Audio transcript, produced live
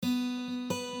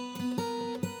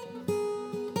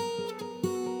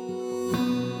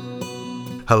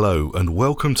Hello and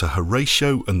welcome to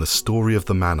Horatio and the Story of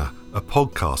the Manor, a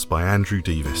podcast by Andrew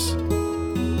Davis.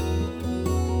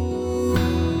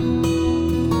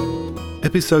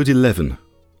 Episode 11,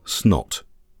 Snott.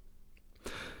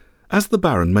 As the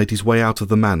Baron made his way out of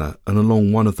the manor and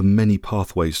along one of the many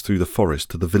pathways through the forest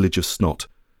to the village of Snott,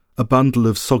 a bundle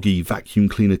of soggy vacuum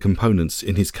cleaner components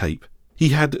in his cape, he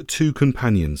had two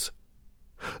companions.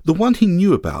 The one he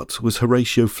knew about was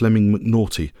Horatio Fleming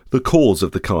McNaughty, the cause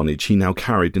of the carnage he now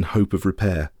carried in hope of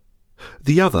repair.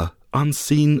 The other,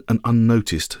 unseen and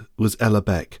unnoticed, was Ella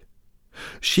Beck.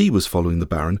 She was following the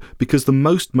Baron because the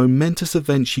most momentous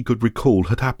event she could recall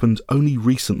had happened only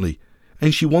recently,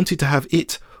 and she wanted to have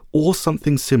it, or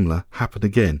something similar, happen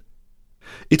again.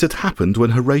 It had happened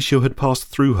when Horatio had passed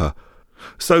through her,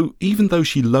 so even though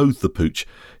she loathed the pooch,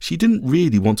 she didn't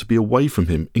really want to be away from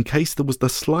him in case there was the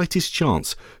slightest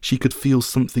chance she could feel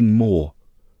something more.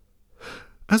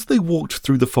 As they walked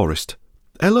through the forest,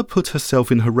 Ella put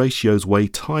herself in Horatio's way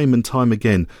time and time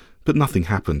again, but nothing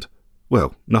happened.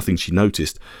 Well, nothing she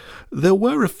noticed. There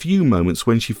were a few moments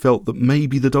when she felt that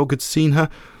maybe the dog had seen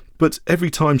her, but every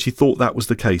time she thought that was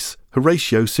the case,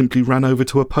 Horatio simply ran over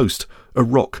to a post, a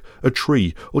rock, a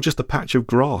tree, or just a patch of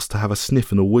grass to have a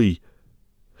sniff and a wee.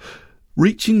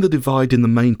 Reaching the divide in the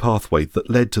main pathway that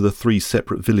led to the three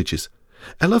separate villages,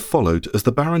 Ella followed as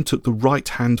the Baron took the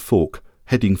right-hand fork,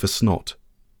 heading for Snott.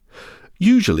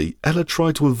 Usually, Ella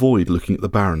tried to avoid looking at the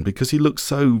Baron because he looked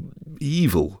so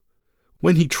evil.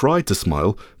 When he tried to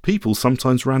smile, people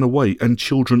sometimes ran away and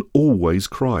children always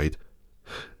cried.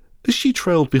 As she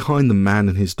trailed behind the man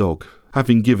and his dog,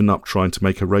 having given up trying to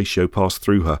make Horatio pass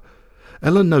through her,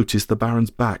 Ella noticed the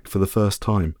Baron's back for the first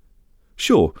time.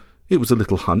 Sure, it was a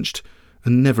little hunched,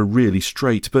 and never really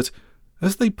straight, but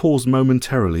as they paused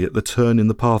momentarily at the turn in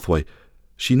the pathway,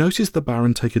 she noticed the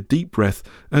Baron take a deep breath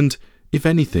and, if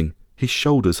anything, his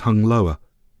shoulders hung lower.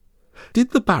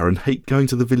 Did the Baron hate going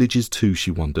to the villages too,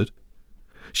 she wondered?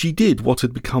 She did what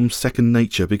had become second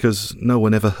nature because no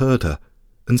one ever heard her,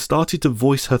 and started to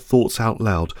voice her thoughts out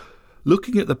loud.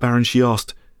 Looking at the Baron, she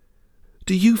asked,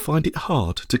 "Do you find it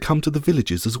hard to come to the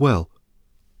villages as well?"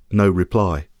 No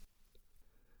reply.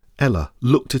 Ella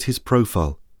looked at his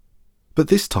profile. But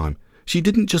this time, she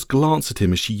didn't just glance at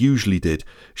him as she usually did.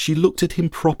 She looked at him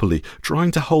properly,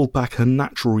 trying to hold back her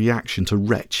natural reaction to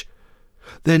retch.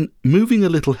 Then, moving a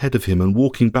little ahead of him and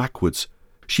walking backwards,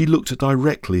 she looked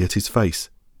directly at his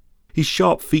face. His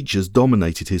sharp features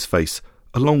dominated his face,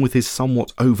 along with his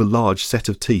somewhat over-large set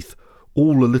of teeth,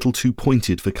 all a little too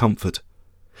pointed for comfort.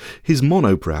 His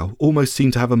monobrow almost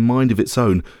seemed to have a mind of its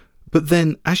own, but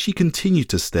then, as she continued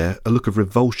to stare, a look of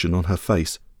revulsion on her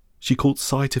face, she caught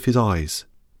sight of his eyes.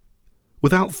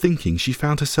 Without thinking, she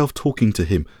found herself talking to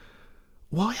him.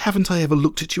 "Why haven't I ever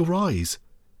looked at your eyes?"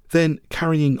 Then,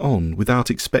 carrying on without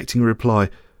expecting a reply,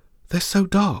 "They're so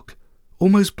dark,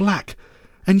 almost black,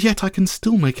 and yet I can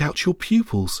still make out your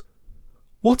pupils.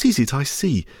 What is it I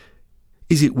see?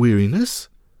 Is it weariness?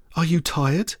 Are you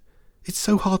tired? It's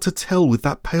so hard to tell with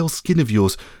that pale skin of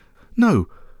yours. No,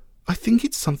 I think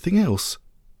it's something else."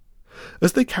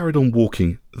 As they carried on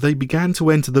walking, they began to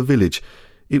enter the village.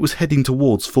 It was heading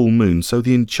towards full moon, so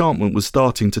the enchantment was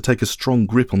starting to take a strong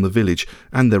grip on the village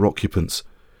and their occupants.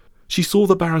 She saw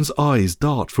the Baron's eyes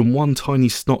dart from one tiny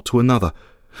Snott to another.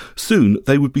 Soon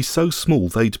they would be so small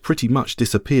they'd pretty much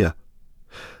disappear.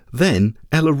 Then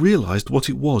Ella realised what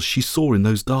it was she saw in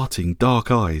those darting,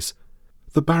 dark eyes.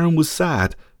 The Baron was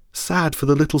sad for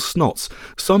the little Snotts,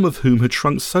 some of whom had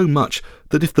shrunk so much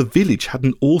that if the village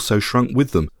hadn't also shrunk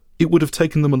with them, it would have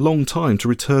taken them a long time to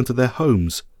return to their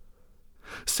homes.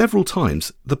 Several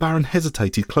times the Baron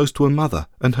hesitated close to her mother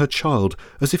and her child,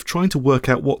 as if trying to work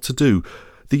out what to do.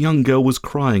 The young girl was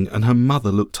crying and her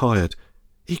mother looked tired.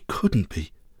 "It couldn't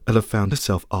be," Ella found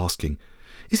herself asking.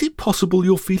 "Is it possible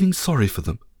you're feeling sorry for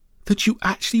them? That you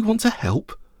actually want to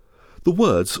help?" The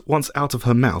words, once out of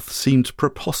her mouth, seemed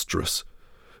preposterous.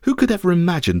 Who could ever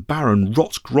imagine Baron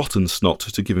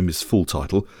Rotgrotensnott, to give him his full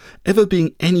title, ever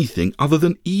being anything other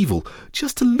than evil?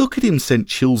 Just to look at him sent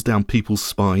chills down people's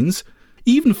spines.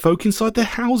 Even folk inside their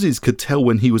houses could tell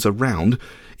when he was around.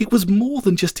 It was more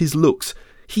than just his looks.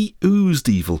 He oozed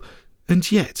evil, and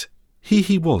yet here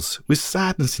he was, with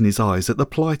sadness in his eyes at the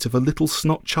plight of a little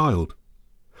Snott child.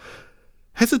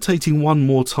 Hesitating one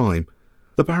more time,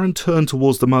 the Baron turned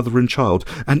towards the mother and child,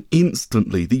 and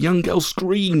instantly the young girl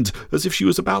screamed as if she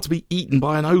was about to be eaten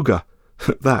by an ogre.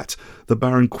 At that, the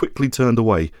Baron quickly turned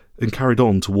away and carried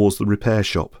on towards the repair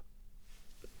shop.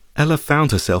 Ella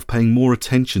found herself paying more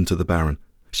attention to the Baron.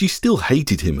 She still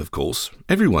hated him, of course.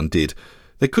 Everyone did.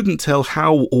 They couldn't tell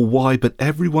how or why, but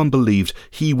everyone believed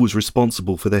he was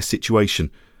responsible for their situation.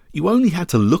 You only had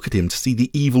to look at him to see the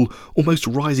evil almost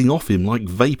rising off him like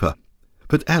vapour.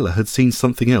 But Ella had seen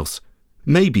something else.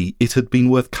 Maybe it had been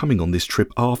worth coming on this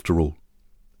trip after all.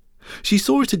 She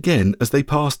saw it again as they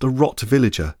passed a rot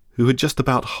villager who had just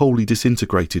about wholly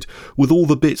disintegrated, with all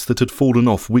the bits that had fallen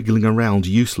off wiggling around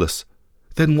useless.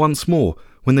 Then once more,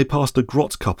 when they passed a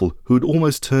grot couple who had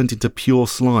almost turned into pure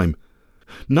slime.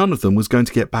 None of them was going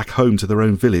to get back home to their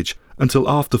own village until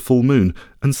after full moon,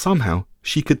 and somehow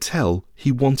she could tell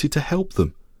he wanted to help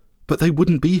them. But they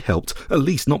wouldn't be helped, at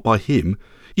least not by him,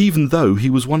 even though he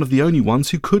was one of the only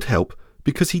ones who could help,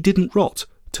 because he didn't rot,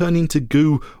 turn into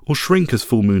goo or shrink as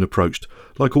full moon approached,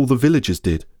 like all the villagers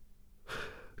did.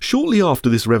 Shortly after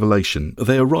this revelation,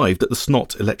 they arrived at the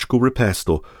Snott electrical repair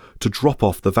store to drop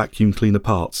off the vacuum cleaner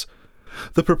parts.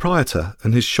 The proprietor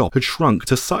and his shop had shrunk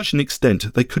to such an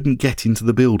extent they couldn't get into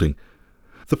the building.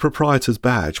 The proprietor's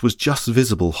badge was just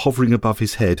visible hovering above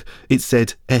his head. It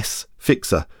said S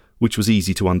Fixer, which was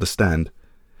easy to understand.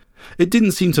 It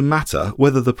didn't seem to matter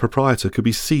whether the proprietor could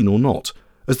be seen or not,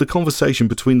 as the conversation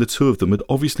between the two of them had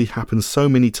obviously happened so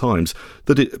many times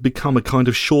that it had become a kind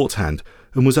of shorthand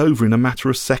and was over in a matter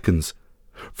of seconds.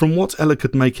 From what Ella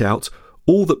could make out,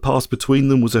 all that passed between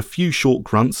them was a few short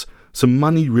grunts, some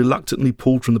money reluctantly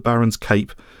pulled from the Baron's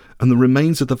cape, and the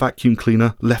remains of the vacuum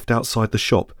cleaner left outside the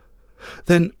shop.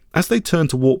 Then, as they turned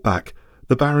to walk back,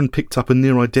 the Baron picked up a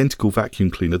near-identical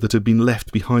vacuum cleaner that had been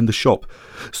left behind the shop.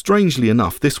 Strangely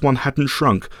enough, this one hadn't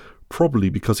shrunk, probably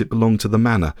because it belonged to the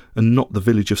manor and not the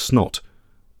village of Snott.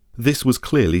 This was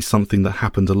clearly something that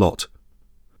happened a lot.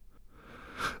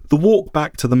 The walk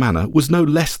back to the manor was no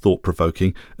less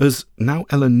thought-provoking, as, now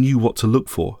Ella knew what to look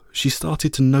for, she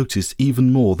started to notice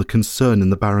even more the concern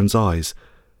in the Baron's eyes.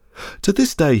 To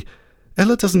this day,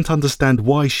 Ella doesn't understand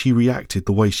why she reacted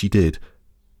the way she did,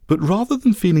 but rather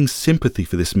than feeling sympathy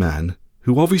for this man,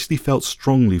 who obviously felt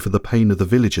strongly for the pain of the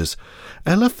villagers,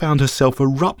 Ella found herself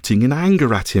erupting in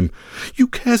anger at him. "You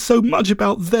care so much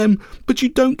about them, but you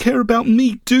don't care about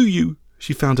me, do you?"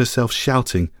 She found herself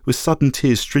shouting, with sudden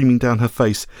tears streaming down her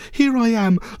face. "Here I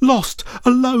am, lost,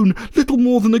 alone, little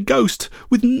more than a ghost,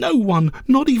 with no one,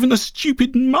 not even a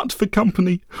stupid mutt for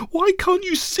company. Why can't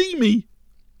you see me?"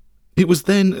 It was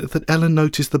then that Ella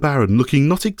noticed the Baron looking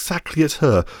not exactly at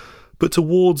her, but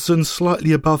towards and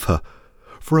slightly above her.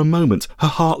 For a moment her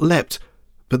heart leapt,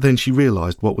 but then she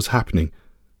realised what was happening.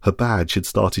 Her badge had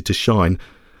started to shine.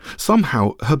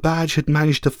 Somehow her badge had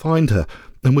managed to find her,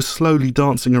 and was slowly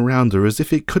dancing around her as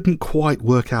if it couldn't quite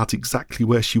work out exactly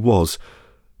where she was.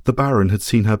 The Baron had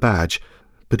seen her badge,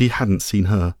 but he hadn't seen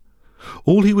her.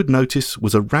 All he would notice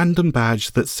was a random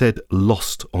badge that said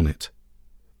 "Lost" on it.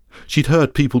 She'd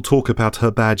heard people talk about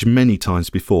her badge many times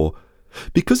before.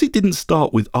 Because it didn't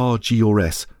start with R, G or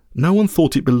S, no one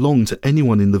thought it belonged to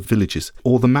anyone in the villages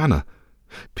or the manor.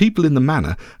 People in the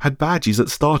manor had badges that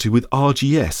started with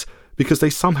RGS, because they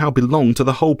somehow belonged to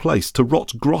the whole place, to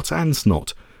Rot, Grot and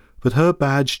Snott, but her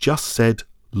badge just said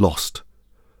 "Lost."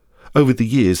 Over the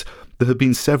years, there had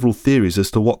been several theories as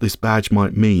to what this badge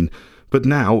might mean, but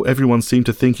now everyone seemed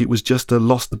to think it was just a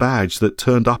lost badge that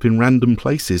turned up in random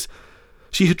places.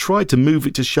 She had tried to move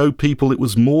it to show people it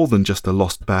was more than just a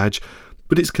lost badge,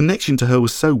 but its connection to her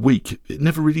was so weak it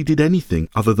never really did anything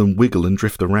other than wiggle and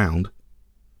drift around.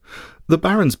 The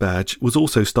Baron's badge was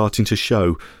also starting to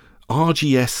show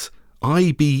RGS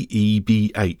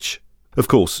IBEBH. Of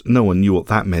course, no one knew what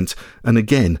that meant, and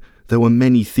again, there were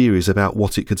many theories about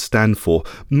what it could stand for,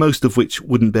 most of which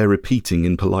wouldn't bear repeating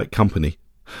in polite company.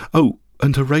 Oh,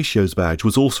 and Horatio's badge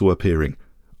was also appearing.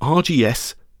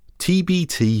 RGS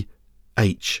TBT-H.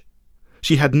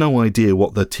 She had no idea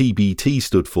what the TBT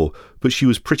stood for, but she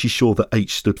was pretty sure that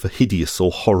H stood for hideous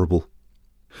or horrible.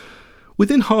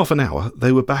 Within half an hour,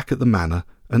 they were back at the manor,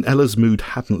 and Ella's mood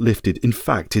hadn't lifted. In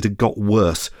fact, it had got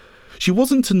worse. She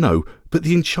wasn't to know, but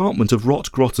the enchantment of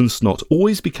Rot, Grot and Snott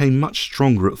always became much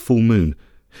stronger at full moon.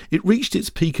 It reached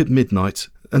its peak at midnight,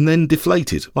 and then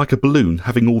deflated, like a balloon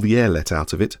having all the air let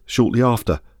out of it, shortly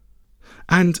after.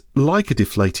 And, like a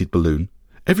deflated balloon,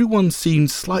 everyone seemed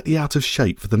slightly out of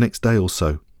shape for the next day or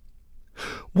so.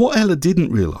 What Ella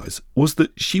didn't realise was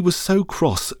that she was so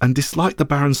cross and disliked the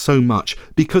Baron so much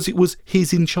because it was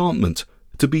his enchantment,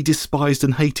 to be despised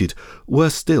and hated.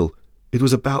 Worse still, it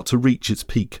was about to reach its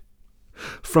peak.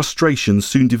 Frustration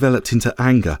soon developed into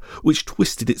anger, which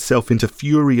twisted itself into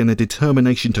fury and a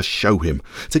determination to show him,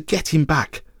 to get him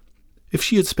back. If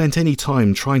she had spent any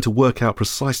time trying to work out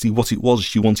precisely what it was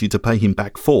she wanted to pay him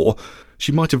back for,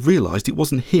 she might have realised it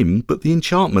wasn't him but the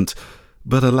enchantment.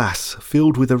 But alas,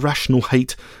 filled with irrational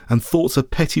hate and thoughts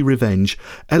of petty revenge,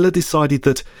 Ella decided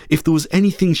that if there was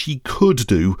anything she could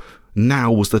do,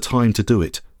 now was the time to do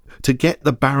it. to get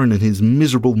the Baron and his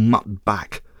miserable mutt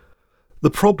back. The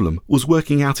problem was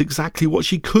working out exactly what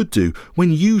she could do,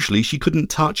 when usually she couldn't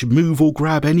touch, move or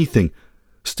grab anything.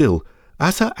 Still,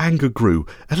 as her anger grew,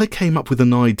 Ella came up with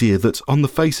an idea that, on the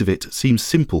face of it, seemed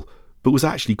simple, but was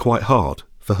actually quite hard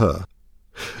for her.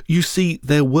 You see,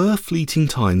 there were fleeting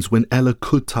times when Ella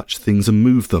could touch things and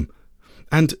move them.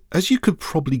 And, as you could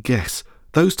probably guess,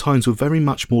 those times were very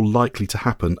much more likely to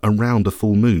happen around a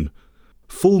full moon.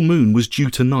 Full moon was due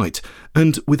tonight,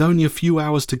 and with only a few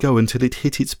hours to go until it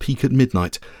hit its peak at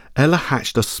midnight, Ella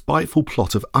hatched a spiteful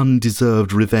plot of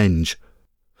undeserved revenge.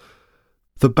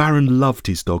 The Baron loved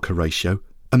his dog Horatio,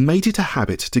 and made it a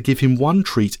habit to give him one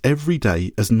treat every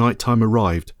day as night time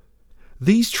arrived.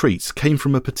 These treats came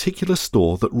from a particular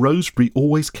store that Rosebery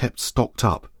always kept stocked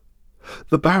up.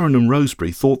 The Baron and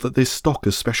Rosebery thought that this stock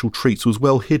of special treats was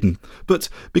well hidden, but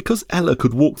because Ella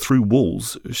could walk through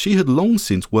walls, she had long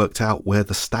since worked out where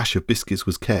the stash of biscuits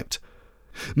was kept.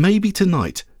 Maybe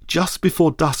tonight, just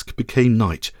before dusk became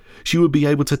night, she would be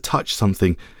able to touch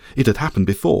something. It had happened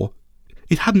before.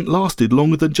 It hadn't lasted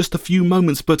longer than just a few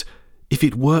moments, but if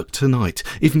it worked tonight,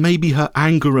 if maybe her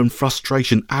anger and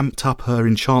frustration amped up her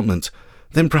enchantment,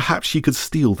 then perhaps she could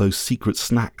steal those secret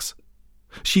snacks.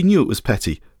 She knew it was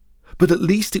petty, but at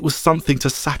least it was something to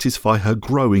satisfy her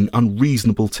growing,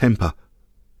 unreasonable temper.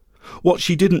 What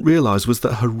she didn't realise was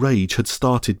that her rage had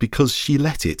started because she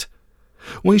let it.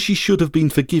 When she should have been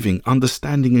forgiving,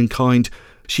 understanding and kind,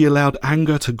 she allowed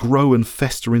anger to grow and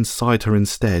fester inside her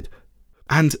instead.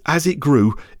 And as it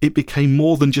grew, it became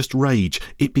more than just rage.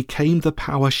 It became the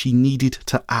power she needed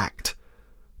to act.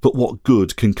 But what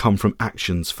good can come from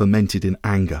actions fermented in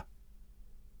anger?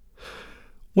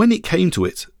 When it came to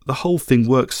it, the whole thing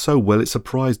worked so well it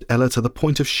surprised Ella to the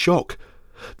point of shock.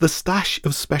 The stash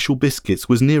of special biscuits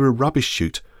was near a rubbish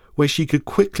chute, where she could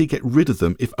quickly get rid of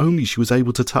them if only she was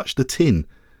able to touch the tin.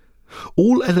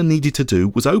 All Ella needed to do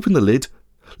was open the lid,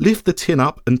 lift the tin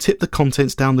up and tip the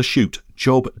contents down the chute.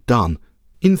 Job done.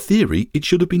 In theory, it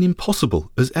should have been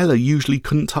impossible, as Ella usually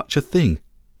couldn't touch a thing.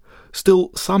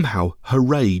 Still, somehow, her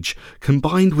rage,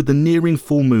 combined with the nearing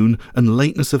full moon and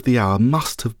lateness of the hour,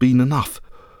 must have been enough.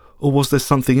 Or was there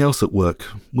something else at work?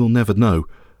 We'll never know.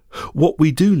 What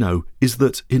we do know is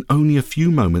that, in only a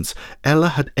few moments, Ella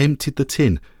had emptied the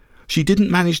tin. She didn't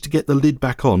manage to get the lid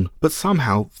back on, but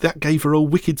somehow that gave her a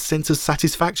wicked sense of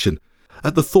satisfaction,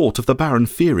 at the thought of the Baron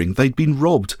fearing they'd been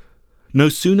robbed. No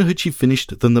sooner had she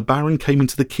finished than the Baron came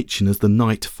into the kitchen as the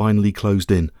night finally closed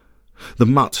in. The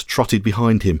mutt trotted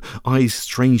behind him, eyes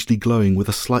strangely glowing with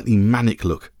a slightly manic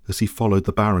look as he followed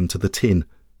the Baron to the tin.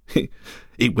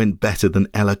 It went better than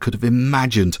Ella could have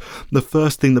imagined. The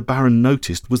first thing the Baron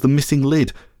noticed was the missing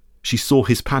lid. She saw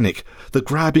his panic, the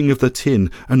grabbing of the tin,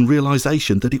 and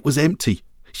realisation that it was empty.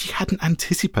 She hadn't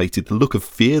anticipated the look of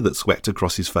fear that swept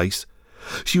across his face.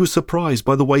 She was surprised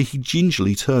by the way he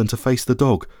gingerly turned to face the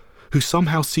dog, who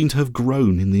somehow seemed to have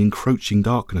grown in the encroaching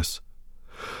darkness.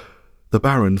 The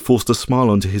Baron forced a smile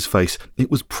onto his face. It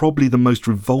was probably the most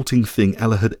revolting thing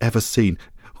Ella had ever seen.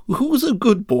 "Who's a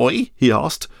good boy?" he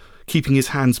asked, keeping his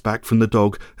hands back from the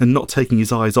dog and not taking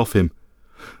his eyes off him.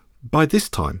 By this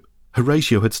time,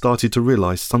 Horatio had started to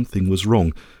realise something was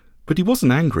wrong, but he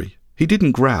wasn't angry. He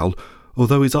didn't growl,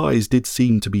 although his eyes did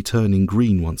seem to be turning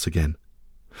green once again.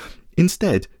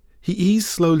 Instead, he eased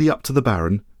slowly up to the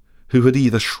Baron, who had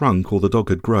either shrunk or the dog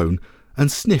had grown,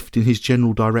 and sniffed in his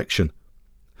general direction.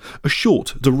 A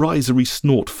short, derisory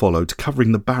snort followed,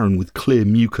 covering the Baron with clear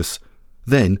mucus.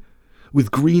 Then, with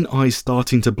green eyes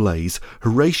starting to blaze,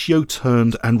 Horatio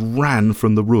turned and ran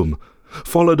from the room,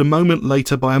 followed a moment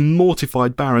later by a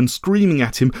mortified Baron screaming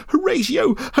at him,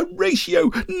 "Horatio!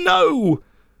 Horatio! No!"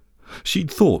 She'd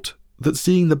thought that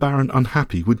seeing the Baron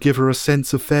unhappy would give her a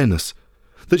sense of fairness,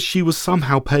 that she was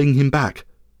somehow paying him back.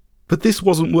 But this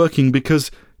wasn't working because,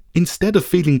 instead of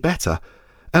feeling better,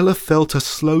 Ella felt a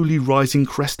slowly rising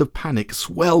crest of panic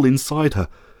swell inside her.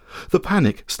 The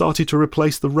panic started to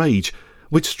replace the rage,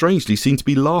 which strangely seemed to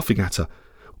be laughing at her,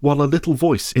 while a little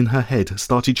voice in her head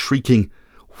started shrieking,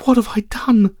 "What have I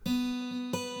done?"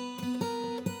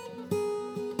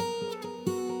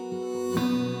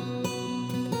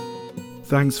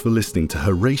 Thanks for listening to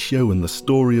Horatio and the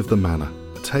Story of the Manor,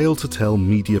 a Tale to Tell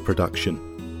media production.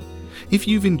 If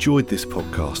you've enjoyed this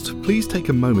podcast, please take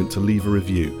a moment to leave a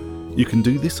review. You can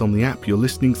do this on the app you're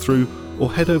listening through,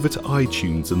 or head over to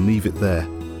iTunes and leave it there.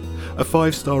 A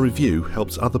 5-star review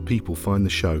helps other people find the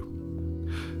show.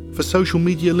 For social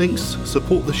media links,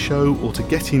 support the show, or to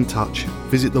get in touch,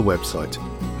 visit the website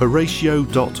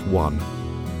horatio.one.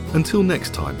 Until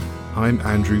next time, I'm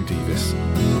Andrew Davis.